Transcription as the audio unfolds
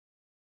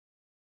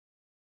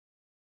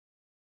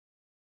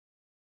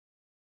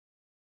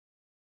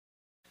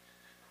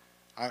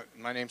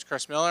My name's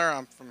Chris Miller.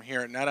 I'm from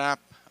here at NetApp.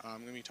 I'm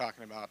going to be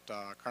talking about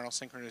kernel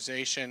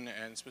synchronization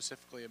and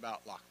specifically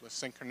about lockless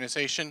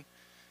synchronization.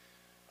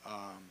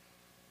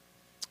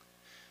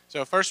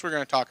 So first we're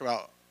going to talk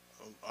about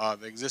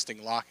the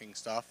existing locking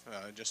stuff,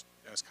 just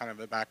as kind of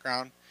a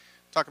background.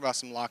 Talk about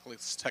some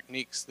lockless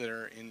techniques that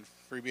are in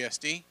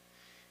FreeBSD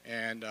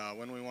and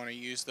when we want to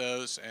use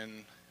those,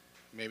 and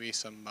maybe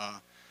some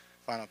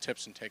final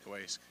tips and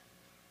takeaways.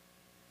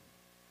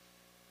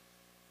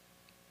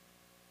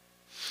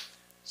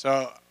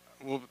 So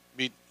we'll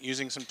be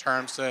using some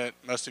terms that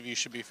most of you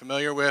should be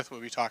familiar with. We'll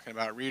be talking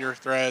about reader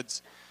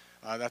threads.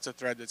 That's a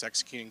thread that's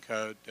executing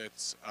code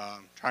that's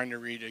trying to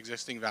read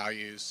existing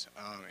values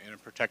in a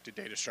protected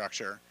data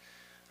structure.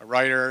 A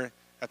writer,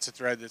 that's a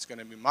thread that's going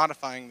to be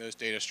modifying those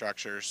data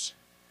structures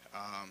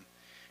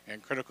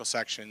and critical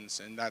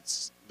sections, and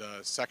that's the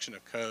section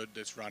of code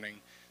that's running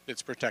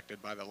that's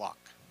protected by the lock.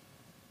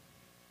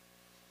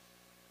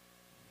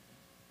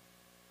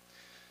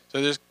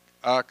 So there's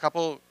a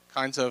couple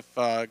kinds of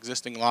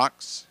existing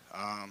locks.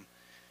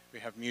 We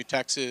have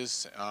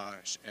mutexes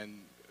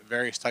and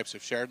various types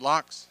of shared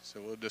locks.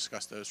 So we'll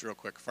discuss those real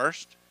quick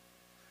first.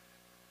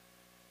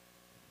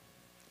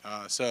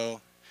 So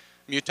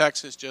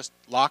mutex is just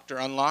locked or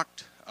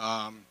unlocked.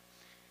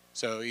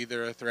 So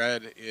either a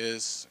thread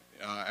is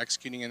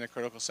executing in the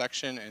critical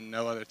section and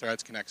no other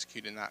threads can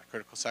execute in that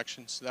critical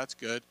section. So that's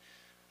good.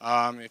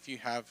 If you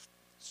have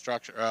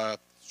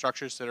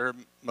structures that are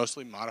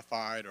mostly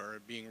modified or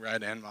being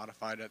read and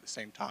modified at the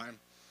same time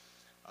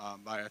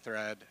by a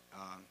thread.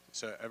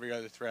 So every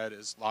other thread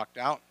is locked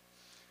out.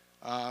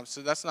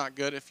 So that's not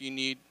good if you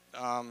need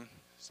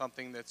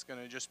something that's going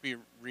to just be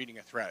reading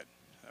a thread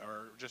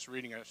or just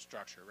reading a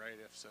structure, right?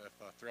 If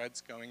a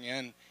thread's going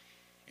in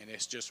and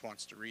it just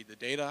wants to read the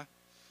data,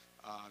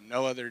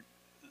 no other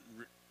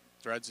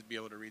threads would be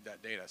able to read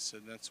that data. So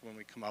that's when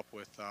we come up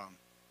with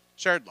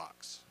shared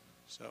locks.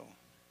 So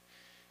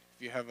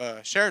if you have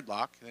a shared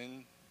lock,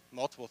 then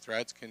multiple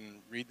threads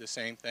can read the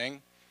same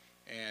thing,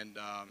 and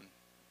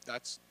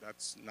that's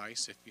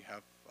nice if you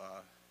have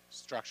a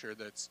structure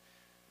that's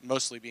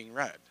mostly being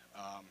read.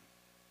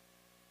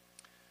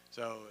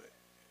 So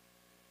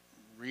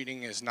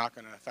reading is not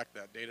going to affect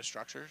that data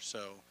structure,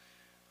 so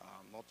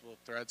multiple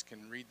threads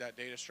can read that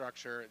data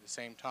structure at the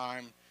same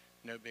time,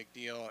 no big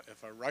deal.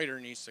 If a writer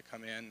needs to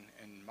come in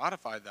and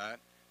modify that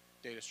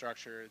data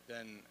structure,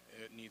 then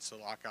it needs to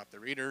lock out the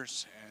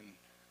readers, and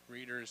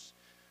readers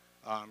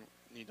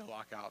need to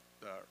lock out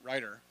the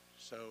writer.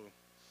 So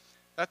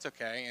that's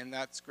okay, and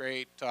that's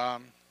great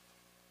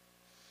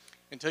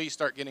until you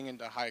start getting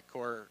into high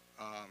core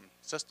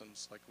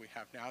systems like we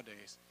have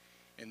nowadays.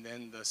 And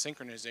then the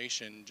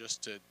synchronization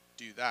just to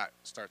do that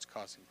starts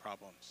causing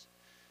problems.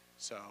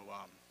 So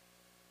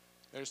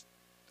there's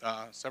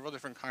several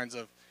different kinds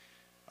of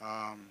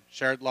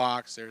shared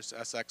locks. There's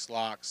SX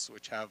locks,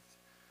 which have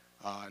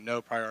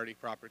no priority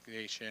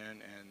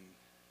propagation and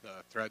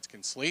the threads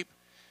can sleep.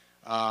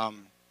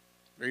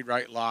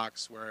 Read-write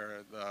locks,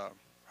 where the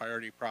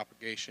priority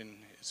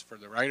propagation is for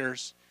the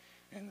writers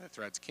and the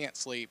threads can't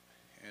sleep.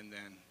 And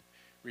then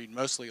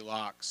read-mostly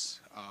locks,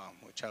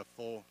 which have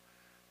full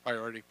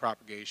priority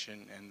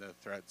propagation and the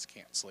threads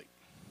can't sleep.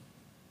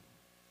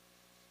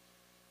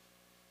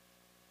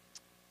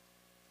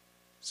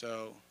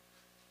 So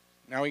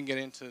now we can get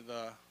into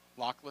the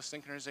lockless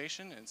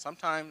synchronization, and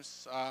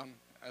sometimes,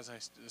 as I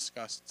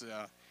discussed,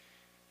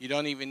 you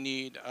don't even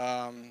need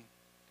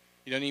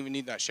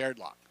that shared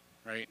lock,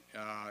 right?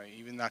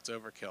 Even that's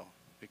overkill,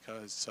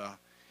 because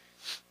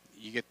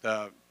you get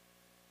that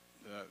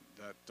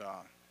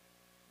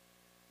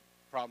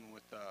problem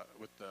with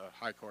the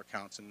high core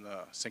counts and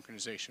the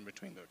synchronization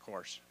between the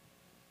cores.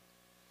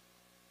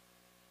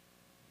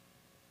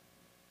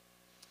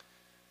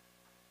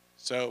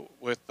 So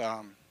with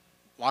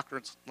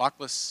lockless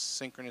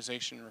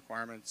synchronization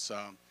requirements,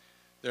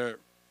 the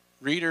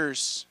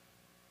readers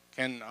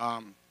can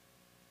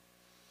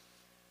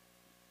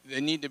they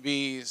need to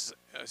be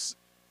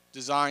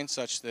designed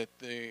such that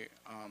they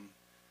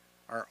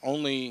are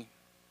only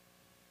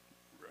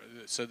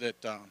so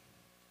that the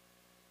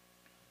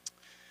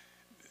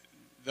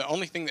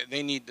only thing that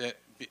they need to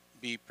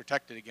be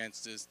protected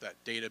against is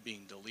that data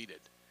being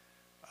deleted.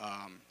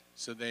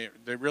 So they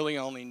really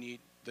only need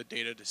the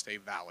data to stay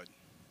valid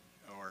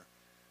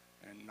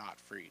and not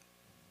freed.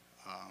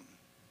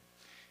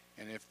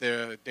 And if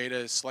the data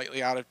is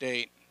slightly out of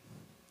date,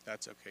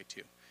 that's okay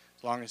too,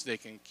 as long as they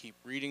can keep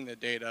reading the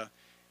data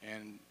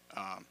and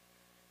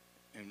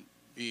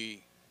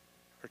be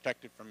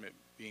protected from it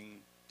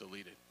being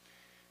deleted.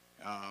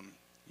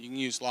 You can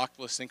use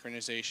lockless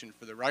synchronization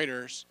for the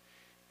writers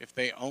if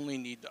they only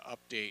need to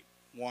update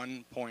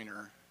one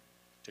pointer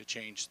to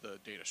change the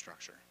data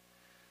structure.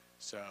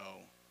 So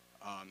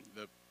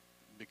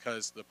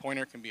because the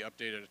pointer can be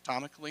updated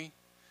atomically,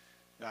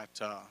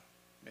 that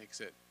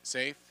makes it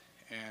safe.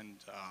 And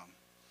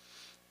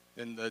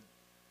then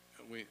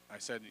I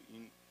said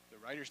the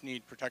writers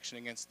need protection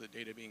against the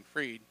data being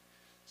freed,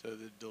 so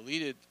the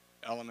deleted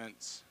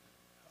elements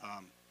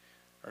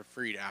are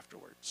freed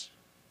afterwards.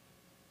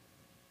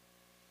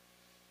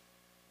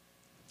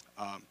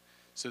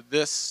 So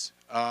this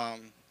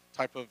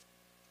type of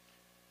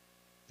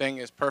thing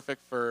is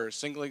perfect for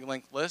singly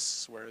linked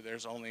lists where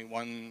there's only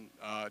one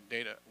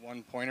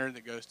pointer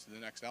that goes to the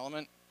next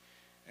element,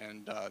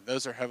 and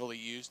those are heavily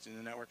used in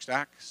the network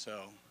stack.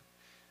 So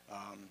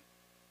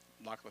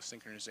lockless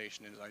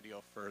synchronization is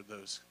ideal for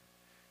those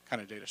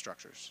kind of data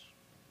structures.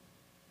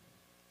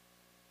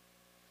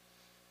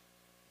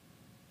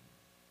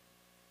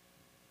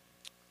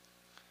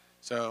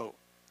 So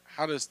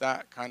how does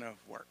that kind of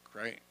work,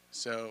 right?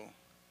 So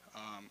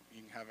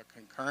you can have a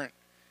concurrent.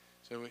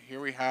 So here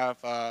we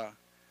have a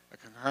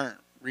concurrent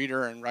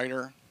reader and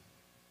writer.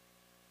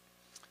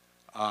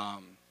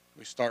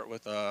 We start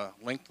with a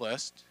linked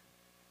list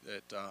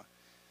that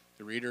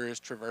the reader is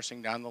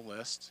traversing down the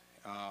list.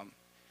 And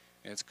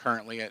it's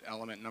currently at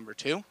element number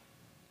 2.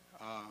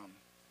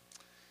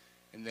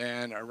 And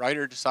then a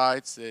writer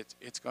decides that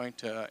it's going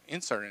to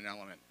insert an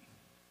element,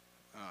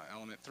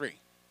 element 3.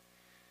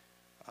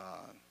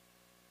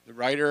 The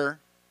writer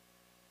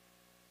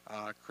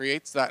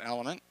creates that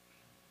element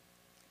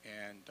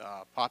and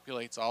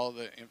populates all of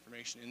the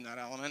information in that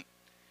element,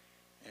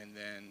 and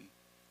then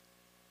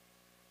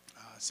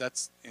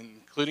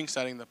including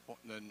setting the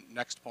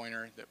next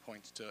pointer that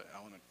points to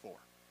element 4.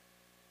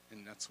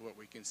 And that's what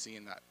we can see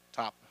in that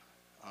top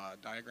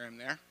diagram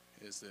there,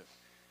 is that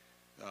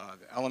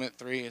the element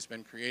 3 has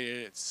been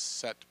created, it's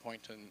set to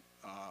point to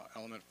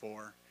element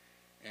 4,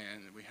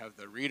 and we have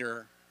the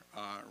reader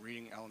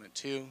reading element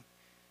 2,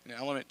 and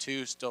element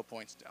 2 still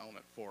points to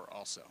element 4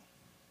 also.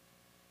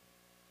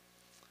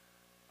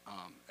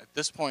 At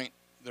this point,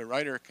 the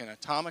writer can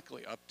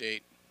atomically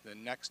update the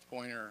next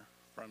pointer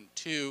from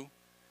 2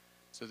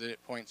 so that it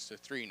points to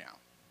 3 now.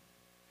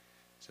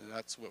 So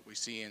that's what we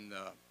see in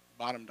the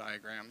bottom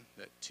diagram,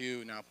 that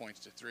 2 now points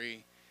to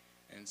 3,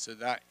 and so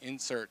that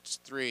inserts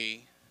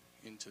 3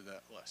 into the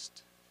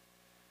list.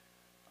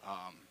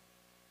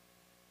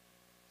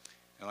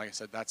 And like I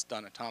said, that's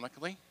done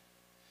atomically.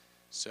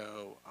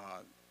 So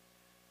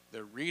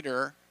the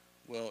reader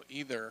will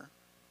either,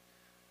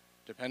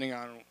 depending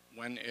on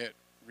when it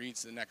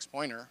reads the next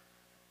pointer,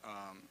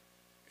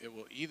 it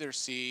will either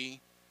see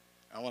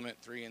element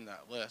 3 in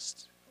that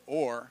list,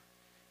 or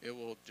it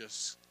will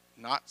just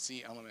not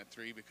see element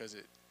 3 because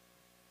it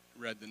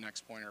read the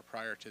next pointer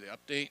prior to the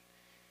update,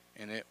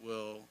 and it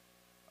will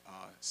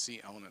see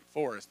element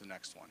 4 as the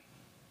next one.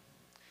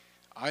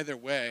 Either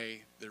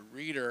way, the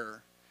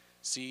reader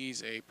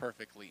sees a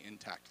perfectly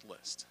intact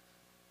list.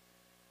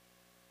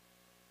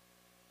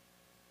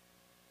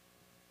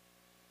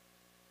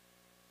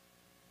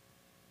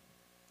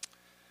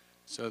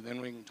 So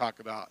then we can talk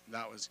about,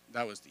 that was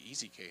the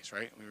easy case,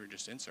 right? We were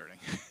just inserting.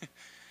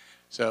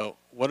 So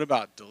what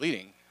about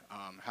deleting?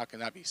 How can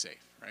that be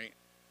safe, right?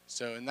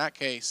 So in that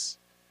case,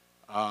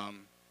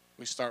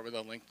 we start with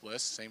a linked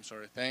list, same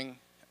sort of thing.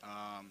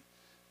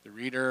 The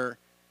reader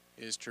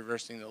is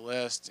traversing the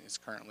list, it's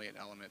currently at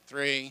element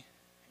 3,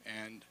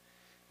 and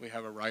we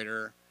have a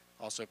writer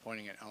also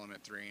pointing at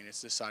element 3, and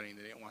it's deciding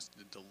that it wants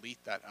to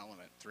delete that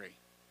element 3.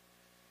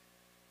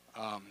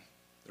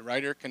 The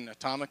writer can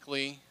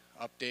atomically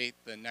update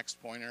the next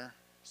pointer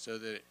so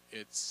that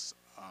it's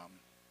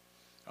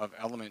of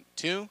element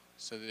 2,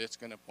 so that it's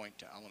going to point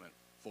to element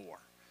 4.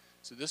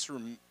 So this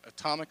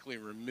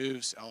atomically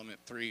removes element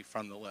 3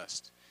 from the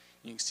list.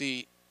 You can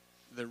see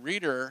the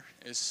reader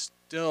is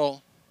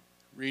still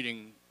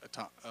reading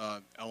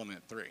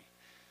element 3.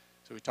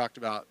 So we talked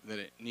about that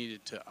it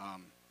needed to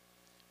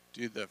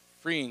do the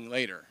freeing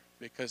later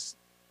because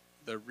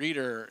the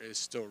reader is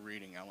still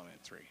reading element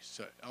 3.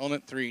 So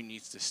element 3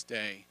 needs to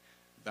stay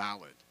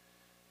valid.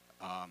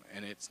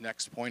 And its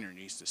next pointer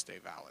needs to stay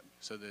valid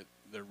so that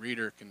the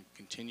reader can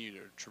continue to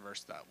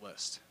traverse that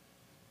list.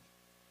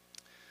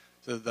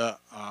 So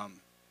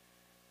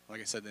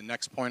like I said, the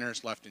next pointer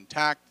is left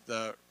intact.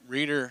 The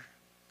reader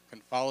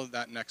can follow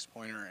that next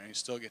pointer and you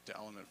still get to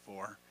element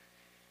 4.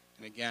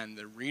 And again,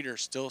 the reader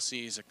still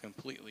sees a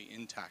completely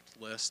intact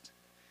list,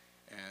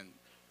 and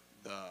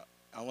the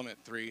element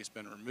 3 has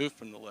been removed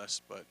from the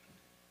list, but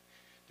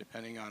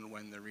depending on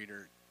when the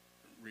reader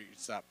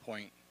reads that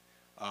point,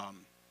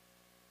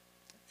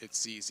 it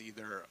sees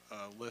either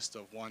a list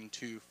of 1,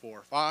 2,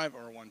 4, 5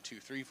 or 1, 2,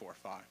 3, 4,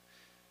 5.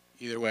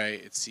 Either way,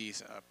 it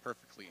sees a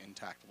perfectly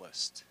intact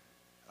list.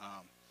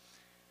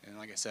 And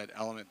like I said,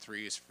 element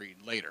 3 is freed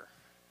later.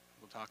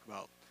 We'll talk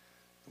about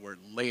the word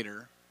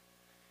later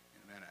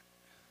in a minute.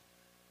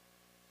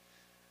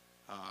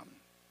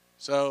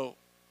 So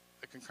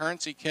the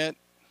concurrency kit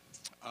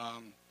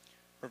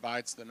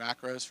provides the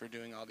macros for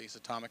doing all these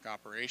atomic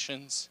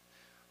operations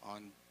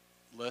on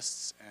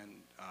lists and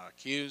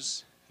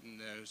queues. And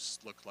those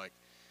look like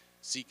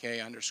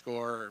CK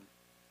underscore, or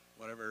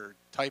whatever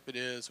type it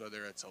is,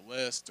 whether it's a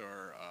list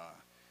or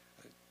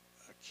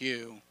a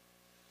queue.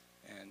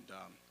 And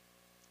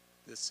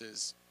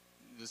this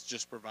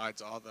just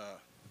provides all the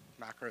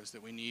macros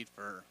that we need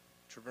for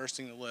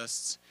traversing the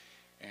lists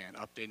and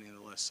updating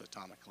the lists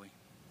atomically.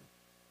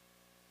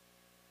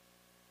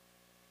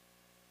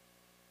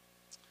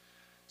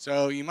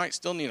 So you might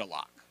still need a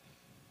lock,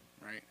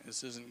 right?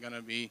 This isn't going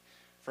to be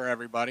for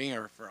everybody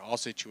or for all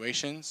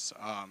situations.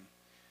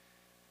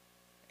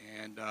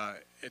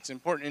 It's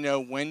important to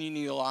know when you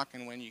need a lock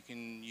and when you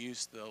can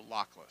use the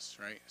lock list,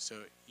 right? So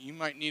you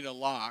might need a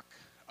lock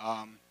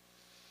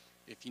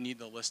if you need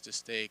the list to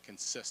stay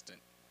consistent.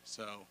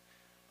 So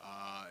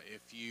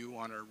if you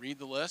want to read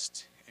the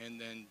list and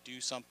then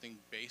do something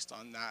based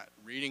on that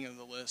reading of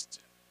the list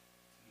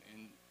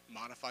and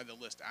modify the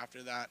list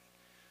after that,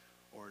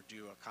 or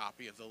do a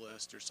copy of the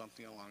list or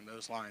something along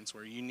those lines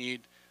where you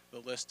need the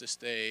list to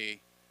stay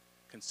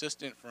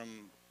consistent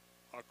from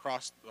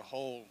across the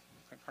whole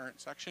concurrent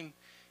section,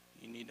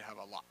 you need to have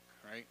a lock,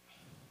 right?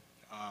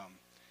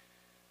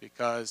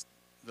 Because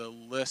the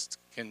list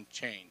can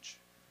change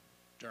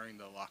during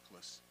the lock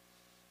list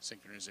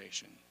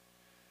synchronization.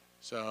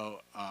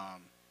 So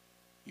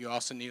you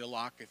also need a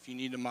lock if you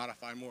need to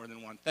modify more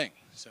than one thing.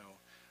 So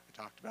I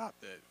talked about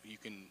that you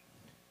can,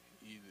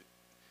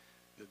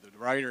 the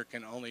writer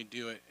can only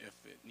do it if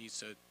it needs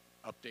to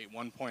update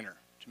one pointer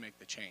to make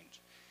the change.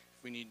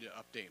 If we need to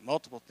update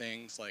multiple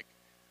things like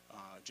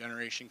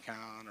generation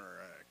count or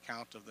a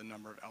count of the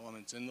number of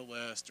elements in the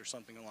list or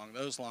something along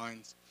those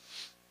lines,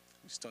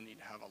 we still need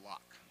to have a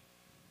lock.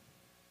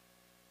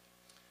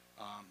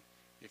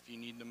 If you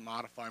need to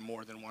modify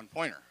more than one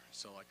pointer,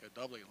 so like a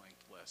doubly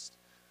linked list,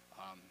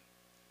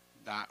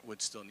 that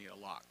would still need a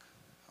lock.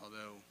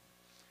 Although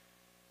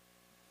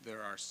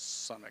there are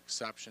some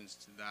exceptions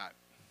to that,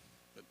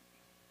 but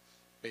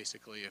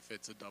basically if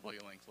it's a doubly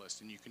linked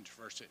list and you can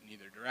traverse it in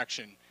either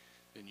direction,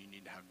 then you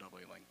need to have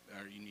doubly linked,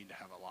 or you need to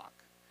have a lock.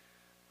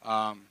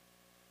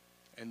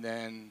 And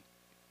then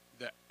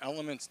the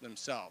elements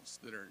themselves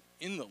that are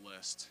in the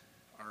list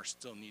are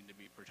still need to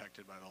be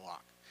protected by the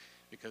lock,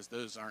 because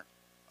those aren't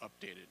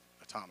updated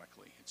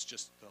atomically. It's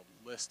just the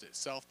list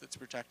itself that's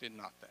protected,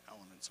 not the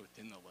elements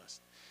within the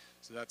list.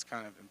 So that's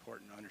kind of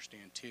important to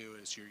understand too,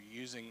 as you're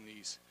using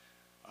these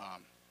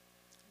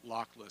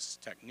lock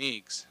list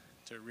techniques,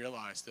 to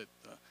realize that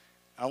the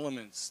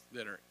elements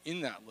that are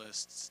in that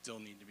list still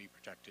need to be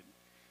protected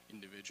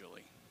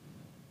individually.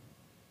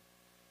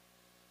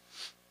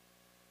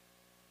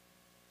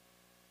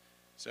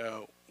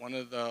 So one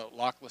of the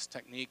lock list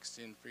techniques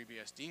in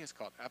FreeBSD is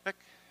called epic,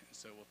 and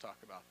so we'll talk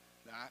about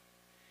that,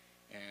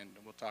 and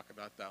we'll talk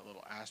about that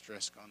little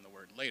asterisk on the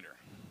word later.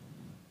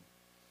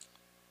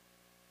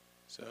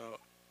 So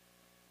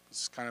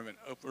this is kind of an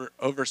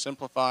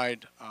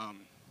oversimplified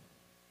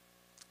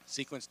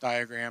sequence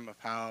diagram of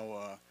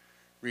how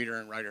reader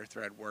and writer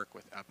thread work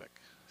with epic.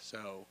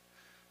 So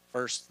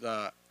first,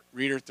 the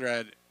reader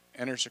thread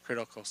enters a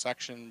critical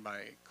section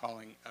by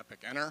calling epic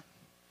enter,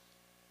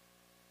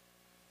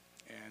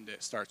 and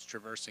it starts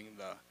traversing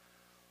the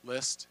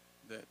list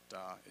that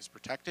is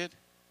protected.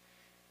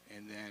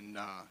 And then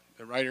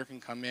the writer can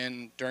come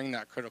in during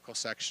that critical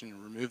section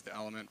and remove the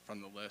element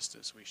from the list,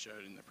 as we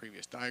showed in the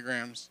previous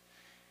diagrams.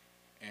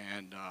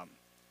 And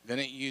then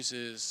it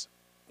uses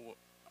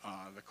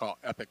the call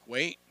epic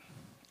wait,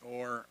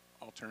 or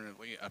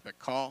alternatively epic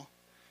call,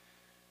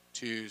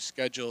 to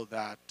schedule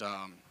that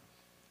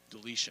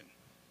deletion.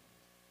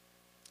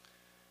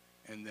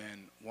 And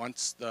then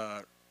once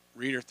the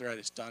reader thread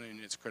is done in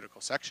its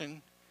critical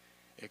section,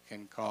 it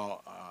can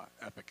call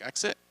epic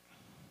exit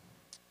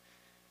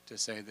to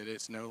say that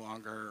it's no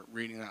longer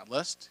reading that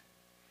list.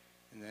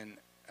 And then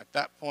at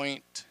that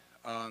point,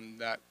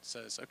 that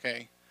says,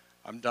 okay,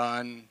 I'm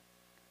done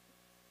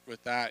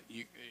with that.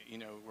 You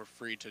know, we're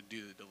free to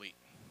do the delete.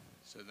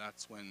 So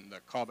that's when the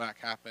callback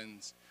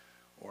happens,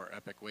 or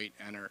epic wait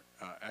enter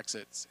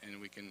exits,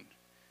 and we can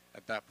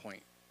at that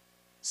point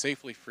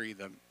safely free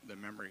the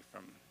memory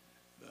from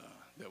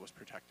that was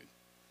protected.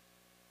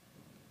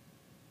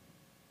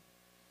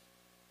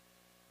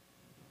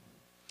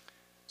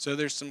 So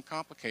there's some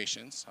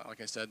complications. Like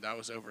I said, that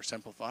was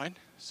oversimplified.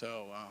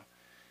 So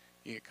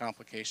you get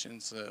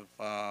complications of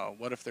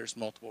what if there's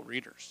multiple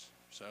readers?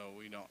 So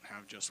we don't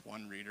have just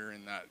one reader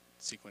in that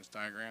sequence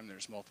diagram.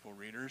 There's multiple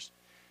readers.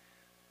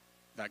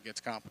 That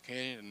gets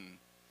complicated. And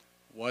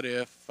what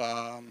if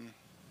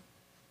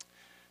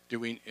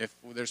if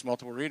there's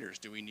multiple readers,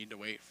 do we need to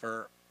wait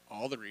for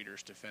all the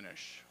readers to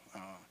finish?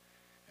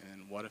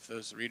 And what if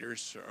those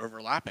readers are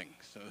overlapping,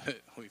 so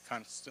that we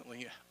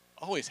constantly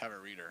always have a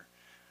reader?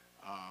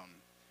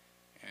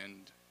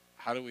 And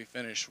how do we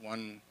finish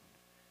one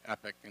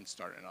epic and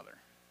start another?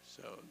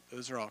 So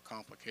those are all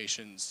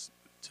complications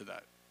to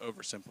that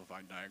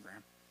oversimplified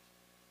diagram.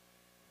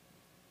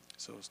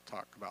 So let's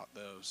talk about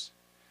those.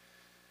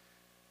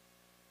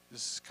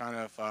 This is kind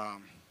of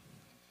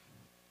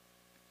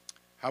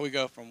how we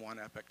go from one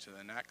epic to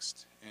the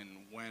next and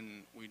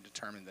when we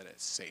determine that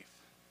it's safe.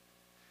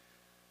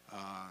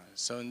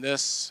 So in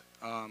this,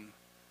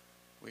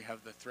 we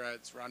have the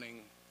threads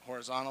running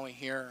horizontally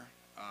here.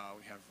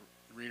 We have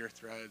reader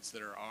threads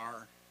that are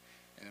R,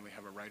 and then we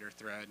have a writer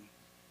thread.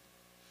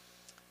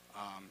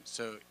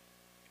 So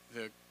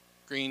the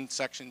green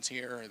sections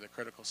here are the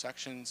critical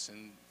sections,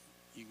 and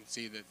you can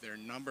see that they're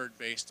numbered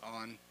based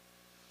on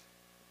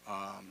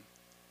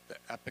the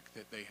epic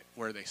that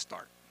where they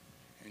start.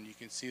 And you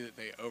can see that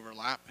they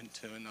overlap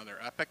into another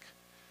epic.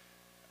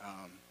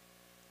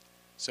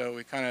 So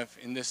we kind of,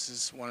 and this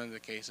is one of the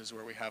cases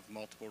where we have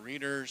multiple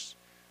readers.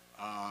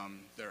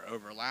 They're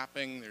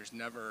overlapping. There's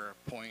never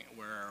a point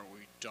where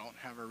we don't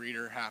have a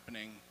reader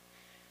happening,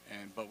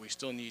 but we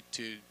still need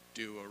to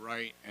do a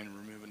write and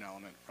remove an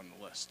element from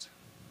the list.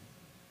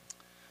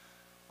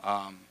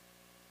 So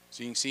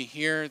you can see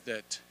here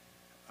that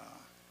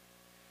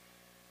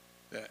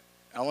the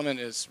element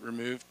is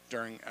removed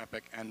during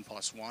epoch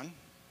n+1.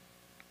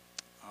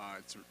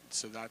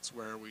 So that's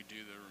where we do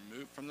the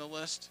remove from the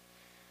list.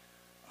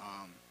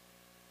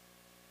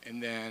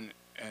 And then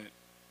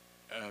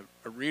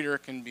a reader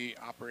can be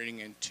operating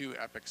in 2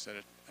 epochs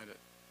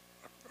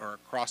or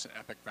across an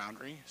epoch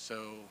boundary.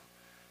 So,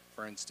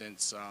 for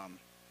instance,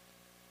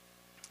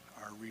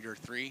 our reader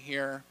 3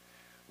 here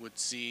would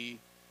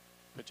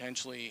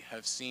potentially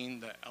have seen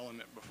the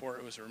element before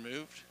it was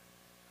removed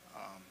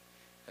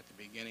at the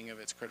beginning of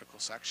its critical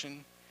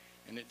section,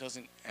 and it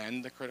doesn't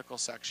end the critical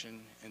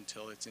section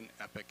until it's in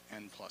epoch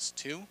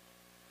n+2.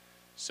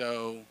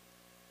 So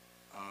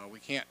we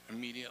can't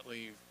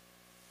immediately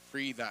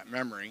free that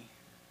memory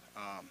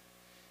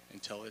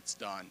until it's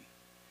done.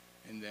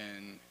 And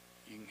then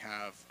you can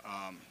have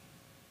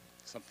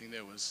something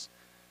that was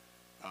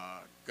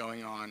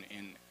going on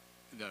in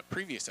the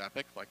previous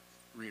epoch, like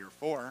reader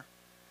 4,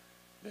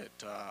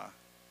 that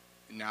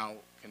now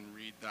can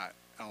read that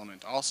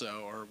element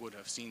also, or would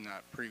have seen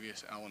that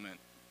previous element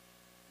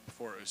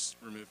before it was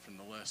removed from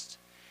the list,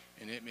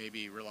 and it may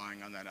be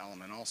relying on that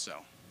element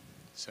also.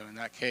 So in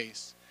that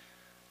case,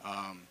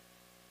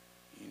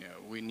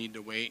 we need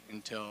to wait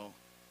until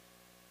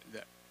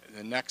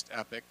the next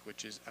epoch,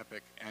 which is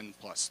epoch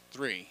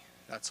n+3.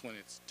 That's when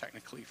it's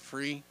technically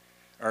free,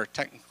 or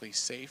technically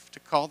safe to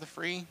call the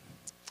free.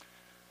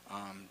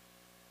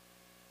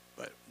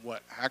 But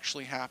what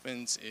actually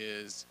happens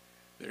is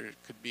there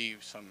could be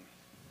some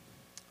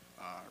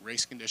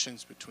race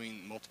conditions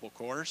between multiple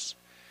cores.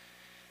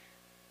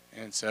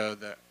 And so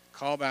the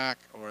callback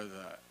or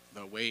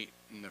the wait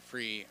and the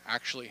free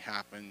actually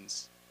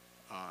happens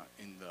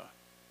in the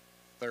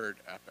third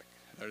epoch,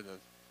 or the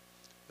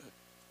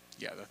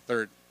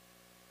third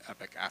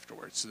epoch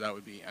afterwards. So that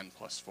would be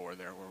n+4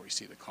 there, where we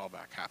see the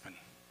callback happen.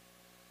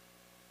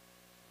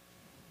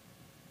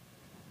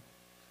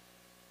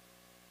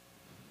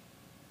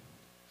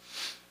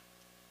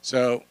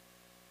 So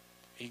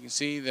you can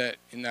see that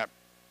in that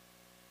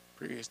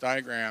previous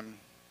diagram,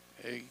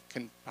 it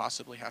can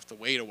possibly have to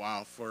wait a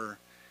while for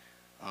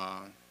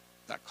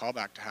that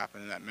callback to happen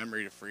and that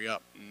memory to free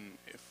up. And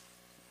if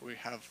we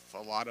have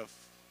a lot of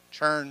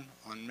churn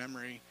on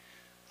memory,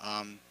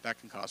 that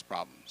can cause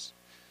problems.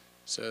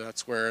 So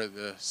that's where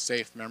the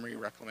safe memory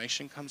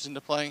reclamation comes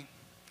into play.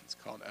 It's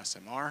called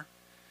SMR.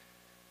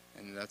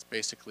 And that's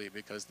basically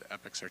because the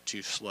epochs are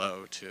too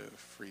slow to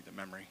free the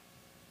memory.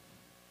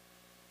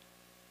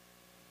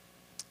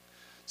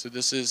 So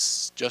this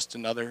is just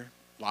another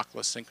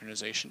lockless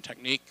synchronization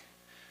technique,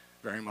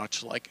 very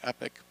much like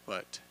epoch,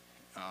 but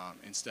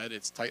instead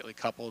it's tightly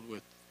coupled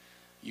with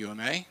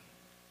UMA.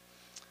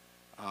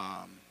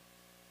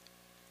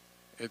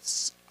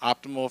 It's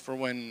optimal for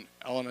when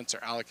elements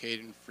are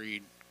allocated and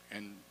freed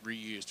and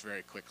reused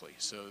very quickly.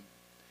 So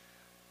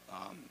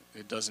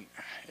it doesn't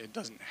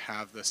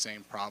have the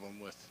same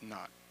problem with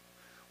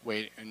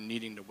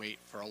needing to wait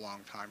for a long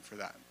time for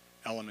that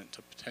element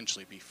to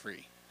potentially be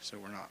free. So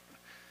we're not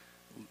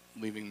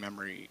leaving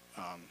memory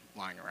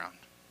lying around.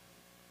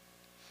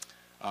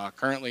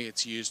 Currently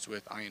it's used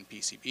with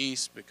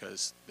INPCBs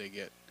because they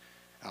get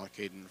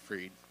allocated and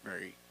freed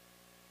very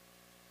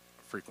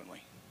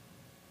frequently.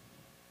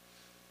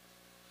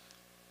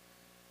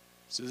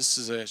 So this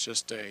is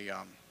just a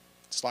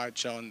slide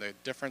showing the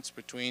difference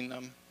between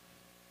them.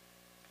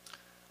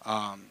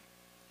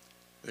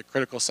 The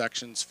critical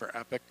sections for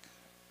epoch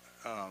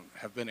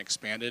have been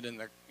expanded in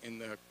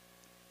the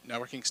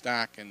networking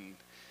stack, and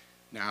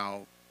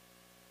now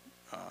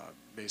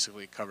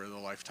basically cover the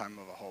lifetime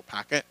of a whole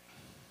packet.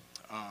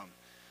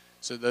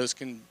 So those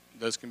can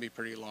be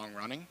pretty long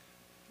running.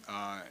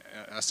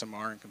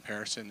 SMR in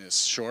comparison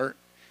is short.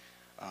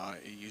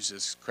 It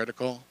uses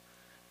critical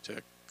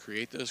to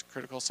create those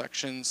critical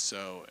sections,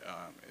 so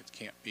it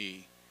can't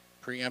be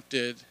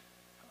preempted,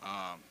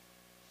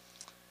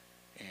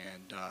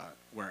 and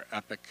where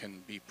epoch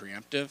can be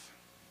preemptive.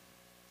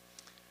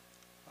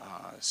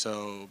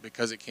 So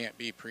because it can't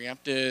be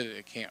preempted,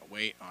 it can't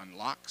wait on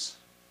locks.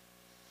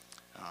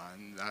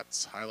 And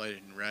that's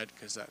highlighted in red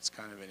because that's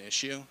kind of an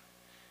issue,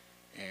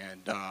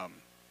 and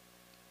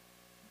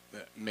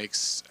that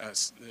makes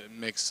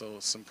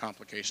some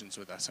complications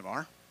with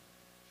SMR.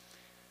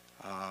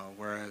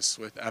 Whereas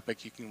with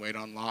epoch, you can wait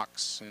on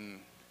locks,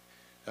 and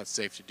that's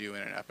safe to do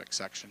in an epoch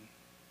section.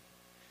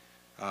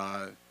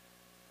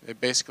 They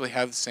basically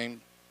have the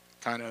same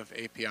kind of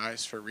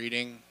APIs for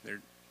reading.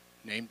 They're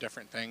named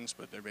different things,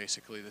 but they're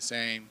basically the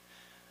same.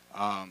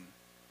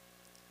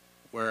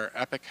 Where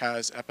epoch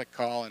has epoch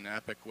call and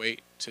epoch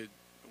wait to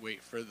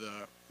wait for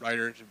the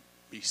writer to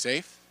be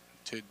safe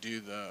to do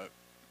the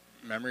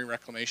memory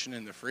reclamation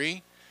in the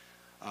free.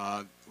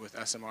 With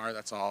SMR,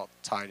 that's all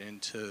tied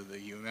into the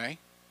UMA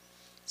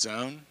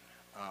zone.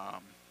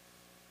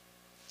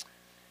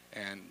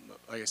 And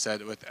like I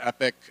said, with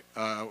Epic,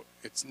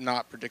 it's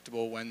not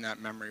predictable when that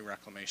memory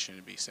reclamation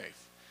will be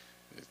safe.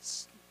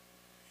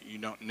 You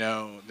don't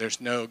know,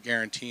 there's no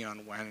guarantee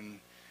on when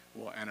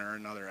we'll enter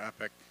another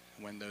epoch,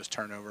 when those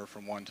turn over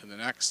from one to the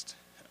next.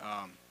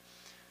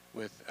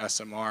 With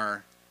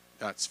SMR,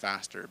 that's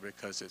faster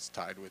because it's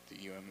tied with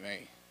the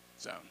UMA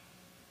zone.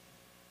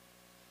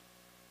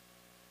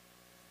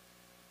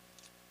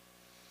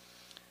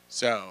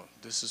 So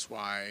this is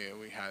why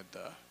we had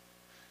the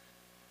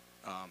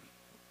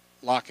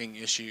locking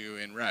issue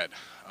in red.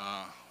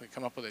 We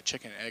come up with a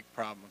chicken egg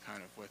problem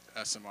kind of with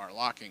SMR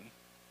locking,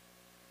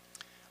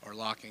 or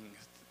locking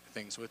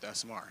things with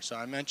SMR. So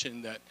I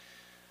mentioned that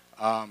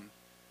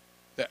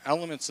the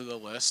elements of the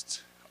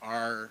list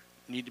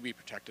need to be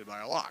protected by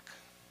a lock.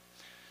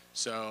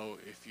 So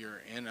if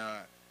you're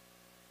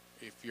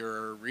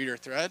a reader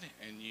thread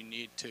and you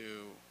need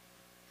to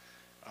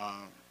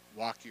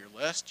walk your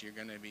list, you're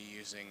going to be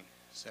using,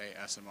 say,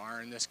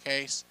 SMR in this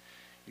case.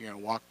 You're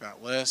going to walk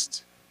that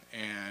list,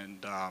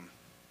 and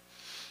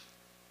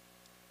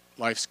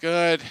life's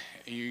good.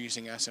 You're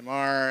using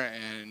SMR,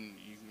 and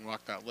you can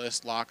walk that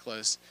list, lock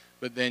list,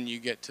 but then you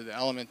get to the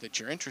element that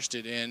you're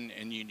interested in,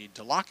 and you need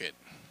to lock it.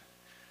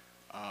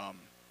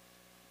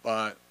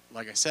 But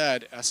like I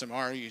said,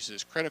 SMR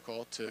uses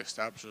critical to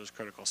establish those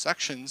critical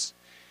sections,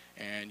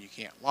 and you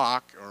can't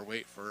lock or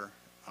wait for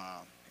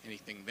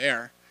anything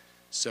there.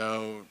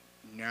 So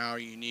now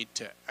you need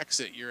to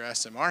exit your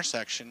SMR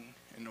section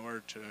in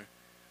order to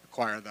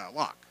acquire that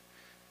lock.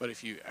 But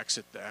if you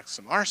exit the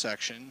SMR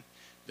section,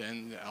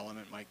 then the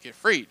element might get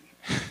freed.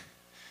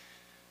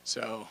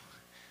 So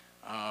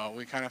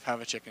we kind of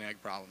have a chicken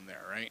egg problem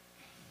there, right?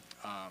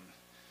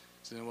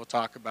 So then we'll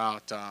talk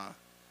about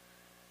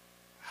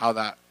how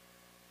that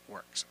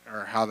works,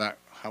 or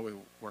how we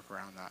work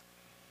around that.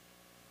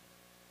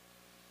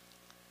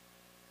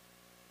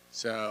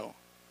 So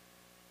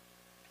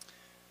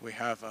we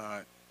have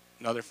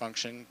another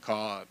function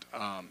called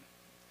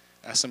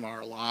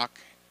SMR lock,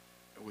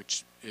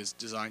 which is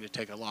designed to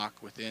take a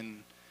lock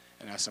within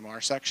an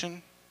SMR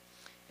section,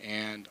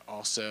 and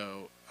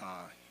also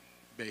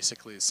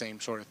basically the same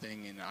sort of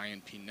thing in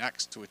INP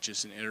next, which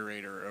is an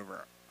iterator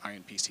over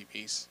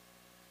INP-CPs.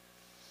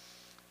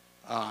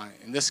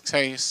 In this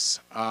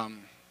case,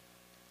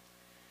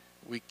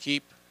 we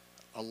keep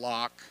a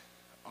lock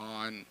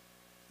on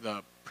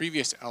the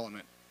previous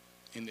element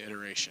in the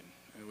iteration,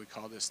 and we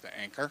call this the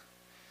anchor.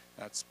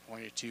 That's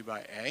pointed to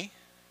by A,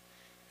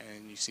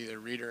 and you see the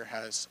reader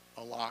has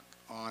a lock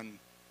on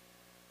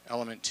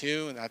element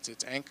 2, and that's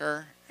its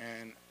anchor,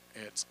 and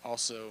it's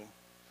also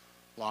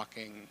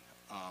locking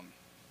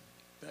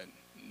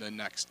the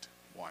next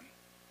one,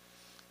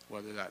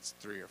 whether that's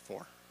 3 or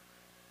 4.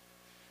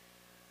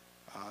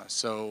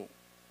 So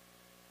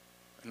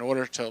in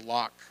order to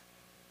lock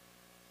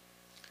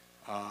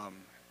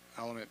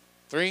element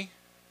 3,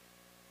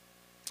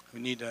 we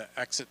need to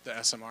exit the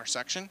SMR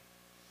section.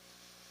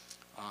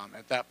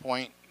 At that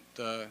point,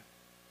 that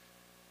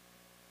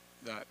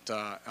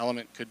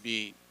element could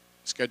be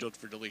scheduled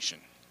for deletion.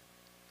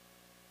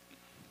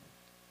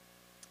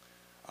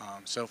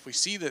 So if we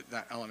see that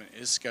that element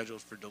is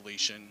scheduled for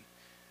deletion,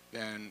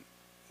 then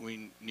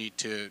we need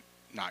to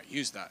not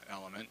use that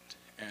element,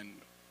 and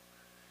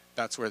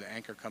that's where the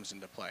anchor comes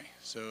into play.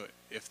 So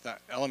if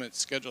that element's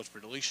scheduled for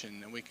deletion,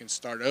 then we can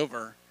start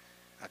over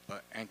at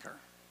the anchor,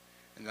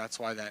 and that's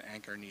why that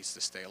anchor needs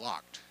to stay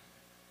locked.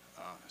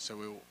 So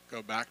we will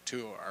go back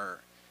to our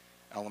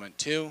element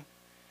 2.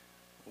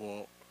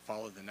 We'll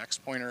follow the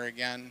next pointer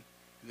again.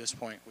 At this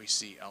point, we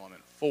see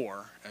element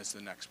 4 as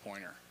the next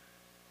pointer.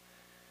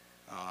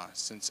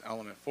 Since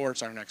element 4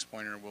 is our next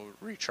pointer, we'll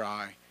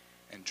retry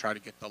and try to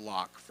get the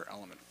lock for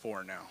element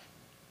 4 now.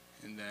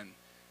 And then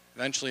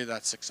eventually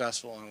that's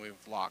successful, and we've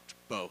locked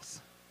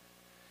both.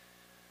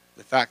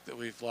 The fact that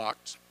we've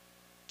locked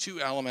 2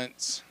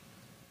 elements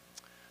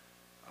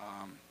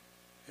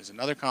is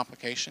another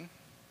complication.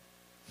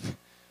 And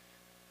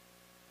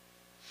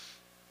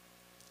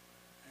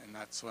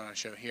that's what I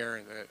show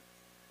here, that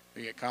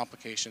we get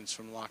complications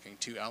from locking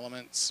 2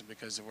 elements,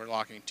 because if we're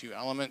locking 2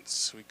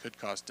 elements, we could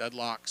cause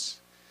deadlocks.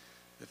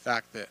 The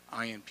fact that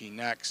INP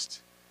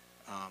next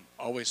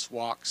always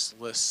walks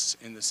lists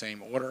in the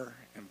same order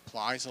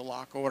implies a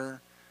lock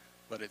order,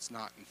 but it's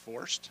not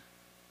enforced.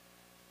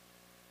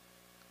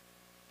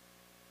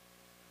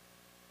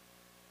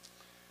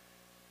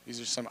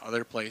 These are some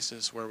other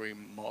places where we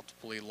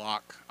multiply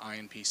lock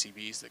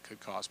INP-CPs that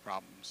could cause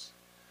problems.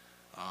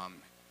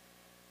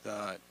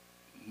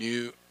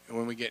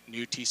 When we get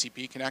new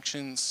TCP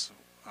connections,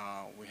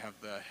 we have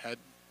the head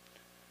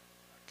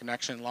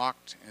connection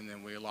locked, and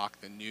then we lock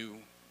the new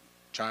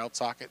child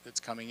socket that's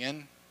coming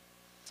in.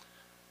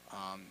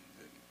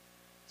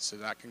 So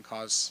that can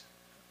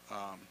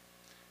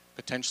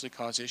potentially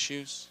cause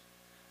issues.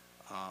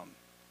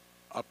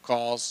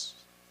 Upcalls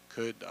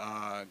could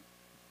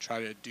try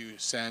to do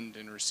send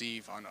and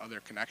receive on other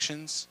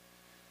connections.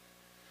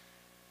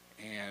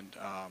 And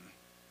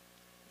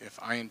if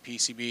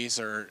INP-CPs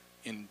are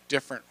in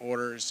different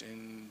orders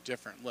in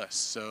different lists.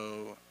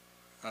 So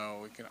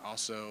we can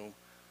also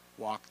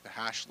walk the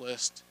hash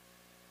list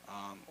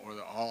or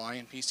the all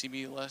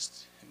INPCB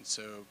list, and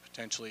so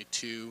potentially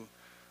two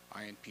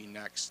INP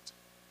next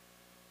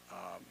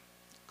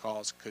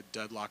calls could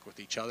deadlock with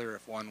each other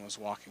if one was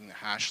walking the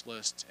hash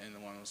list and the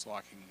one was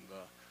walking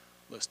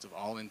the list of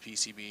all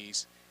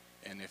NPCBs,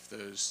 and if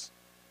those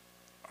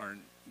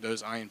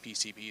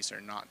INPCBs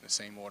are not in the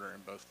same order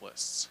in both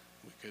lists,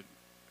 we could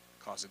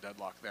cause a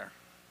deadlock there.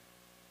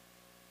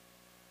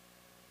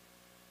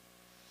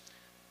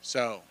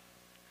 So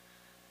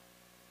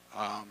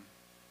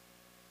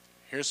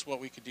here's what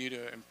we could do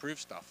to improve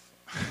stuff.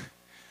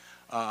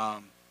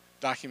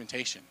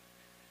 Documentation.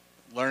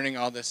 Learning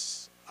all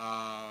this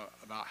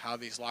about how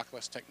these lock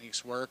list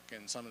techniques work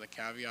and some of the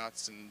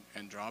caveats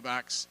and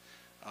drawbacks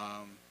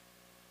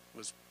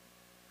was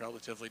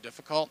relatively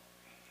difficult.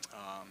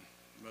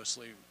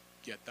 Mostly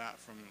get that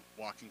from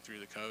walking through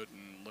the code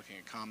and looking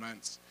at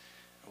comments.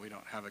 We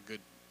don't have a good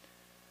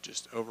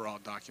just overall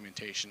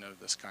documentation of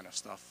this kind of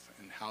stuff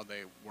and how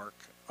they work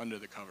under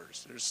the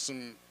covers. There's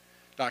some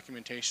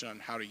documentation on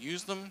how to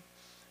use them,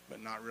 but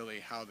not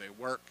really how they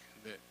work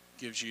that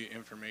gives you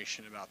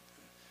information about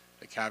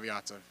the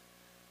caveats of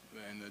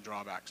and the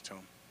drawbacks to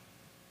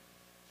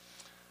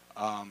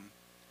them.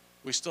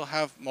 We still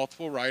have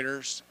multiple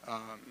writers.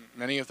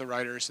 Many of the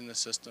writers in the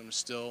system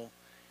still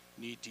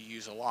need to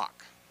use a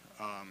lock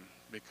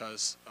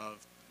because of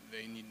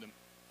they need to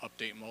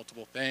update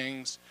multiple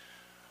things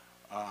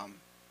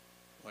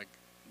like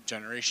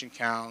generation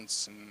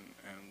counts and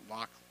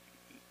lock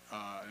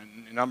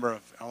and a number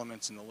of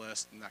elements in the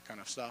list and that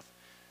kind of stuff.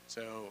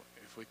 So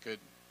if we could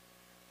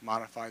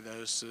modify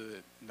those so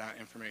that that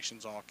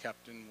information's all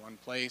kept in one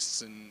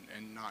place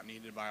and not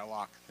needed by a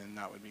lock, then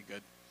that would be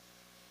good.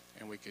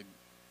 And we could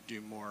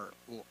do more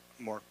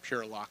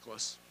pure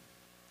lockless.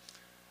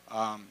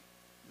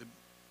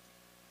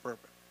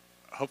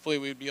 Hopefully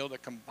we'd be able to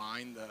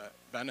combine the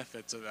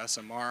benefits of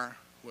SMR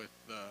with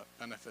the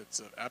benefits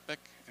of Epic,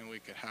 and we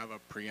could have a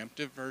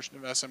preemptive version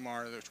of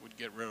SMR which would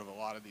get rid of a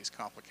lot of these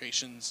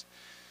complications.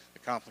 The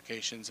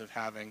complications of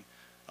having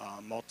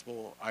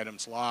multiple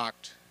items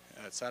locked,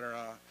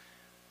 etc.,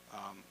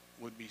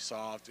 would be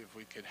solved if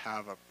we could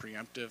have a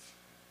preemptive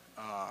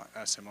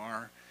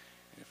SMR.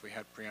 And if we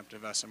had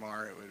preemptive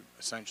SMR, it would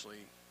essentially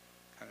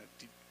kind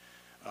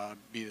of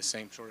be the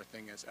same sort of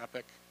thing as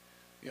Epic.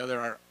 The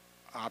other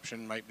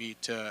option might be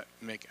to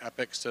make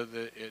Epic so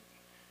that it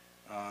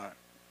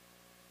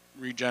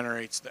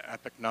regenerates the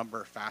Epic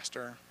number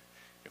faster.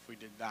 If we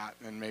did that,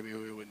 then maybe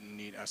we wouldn't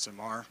need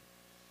SMR,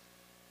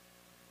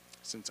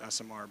 since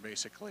SMR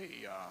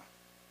basically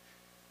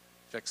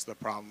fixed the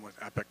problem with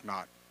Epic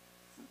not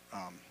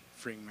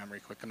freeing memory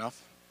quick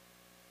enough.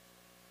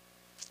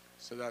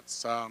 So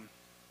that's all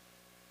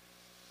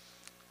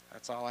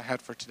I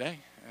had for today.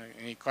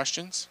 Any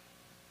questions?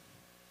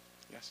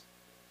 Yes.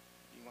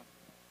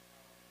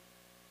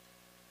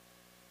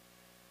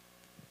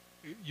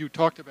 You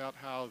talked about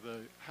how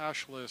the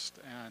hash list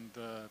and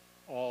the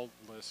all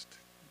list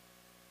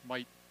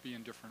might be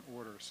in different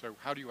orders. So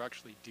how do you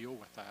actually deal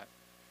with that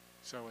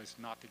so as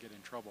not to get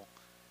in trouble?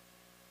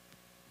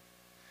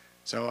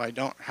 So I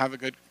don't have a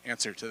good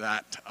answer to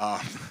that.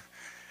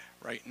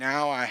 Right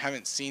now, I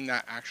haven't seen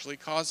that actually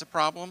cause a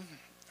problem.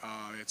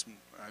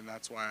 And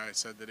that's why I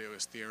said that it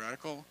was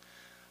theoretical.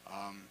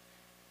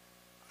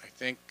 I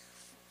think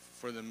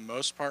for the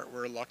most part,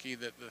 we're lucky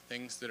that the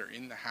things that are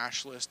in the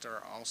hash list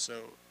are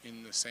also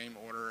in the same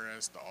order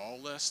as the all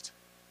list.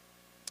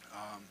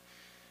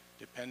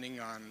 Depending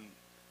on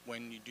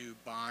when you do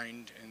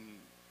bind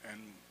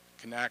and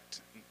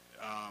connect,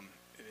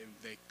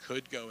 they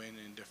could go in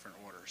different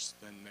orders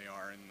than they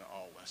are in the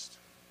all list.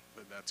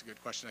 But that's a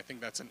good question. I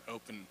think that's an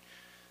open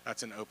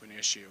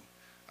issue.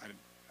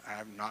 I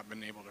have not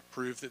been able to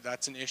prove that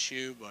that's an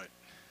issue, but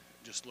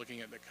just looking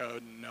at the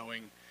code and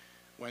knowing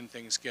when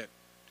things get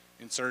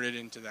inserted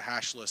into the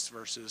hash list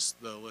versus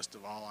the list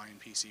of all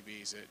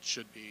INPCBs, it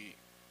should be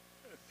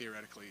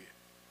theoretically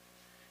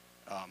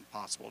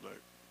possible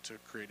to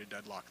create a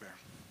deadlock there.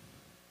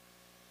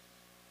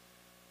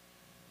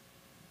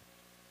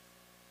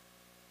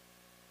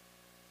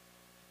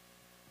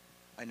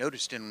 I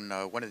noticed in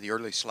one of the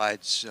early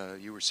slides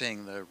you were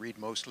saying the read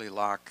mostly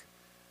lock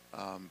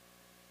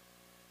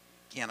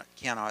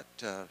cannot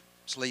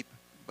sleep,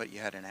 but you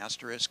had an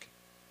asterisk.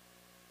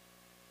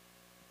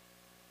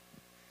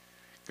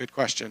 Good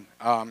question.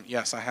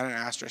 Yes, I had an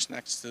asterisk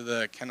next to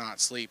the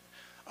cannot sleep.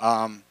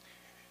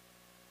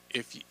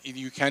 If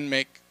you can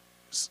make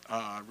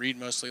read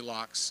mostly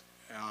locks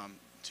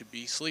to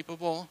be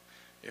sleepable,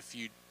 if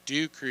you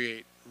do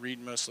create read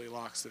mostly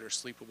locks that are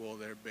sleepable,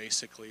 they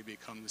basically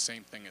become the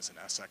same thing as an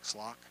SX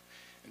lock,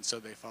 and so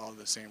they follow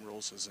the same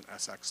rules as an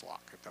SX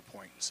lock at that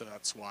point. So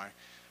that's why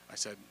I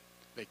said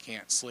they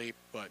can't sleep,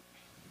 but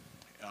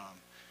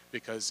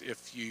because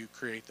if you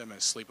create them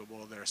as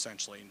sleepable, they're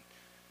essentially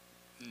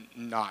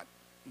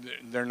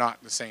they're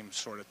not the same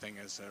sort of thing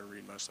as a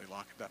read mostly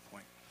lock at that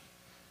point.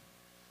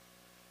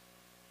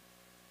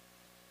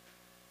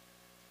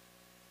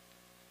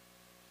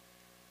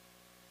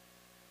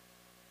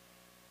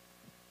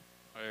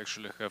 I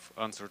actually have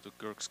answer to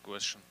Kirk's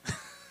question.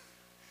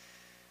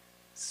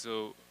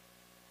 So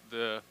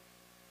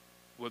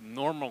when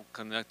normal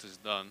connect is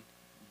done,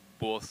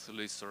 both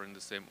lists are in the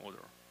same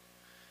order.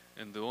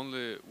 And the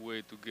only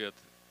way to get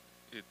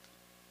it,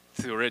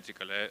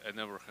 theoretically, I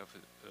never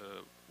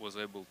was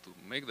able to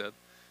make that,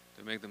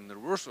 to make them in the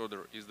reverse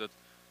order, is that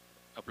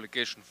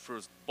application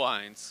first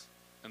binds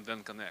and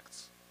then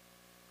connects.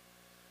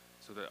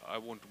 So that I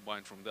want to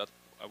bind from that,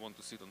 I want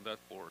to sit on that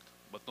port,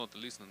 but not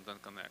listen and then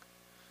connect.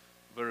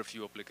 Very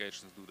few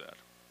applications do that.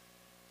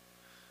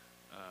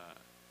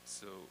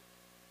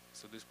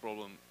 So this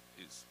problem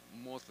is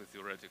mostly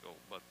theoretical,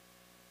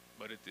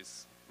 but it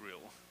is real.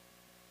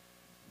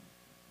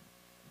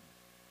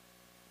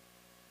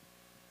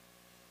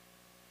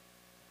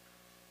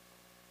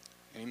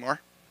 Any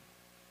more?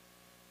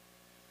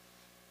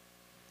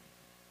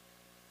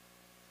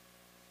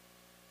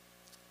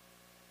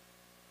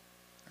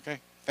 Okay,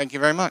 thank you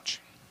very much.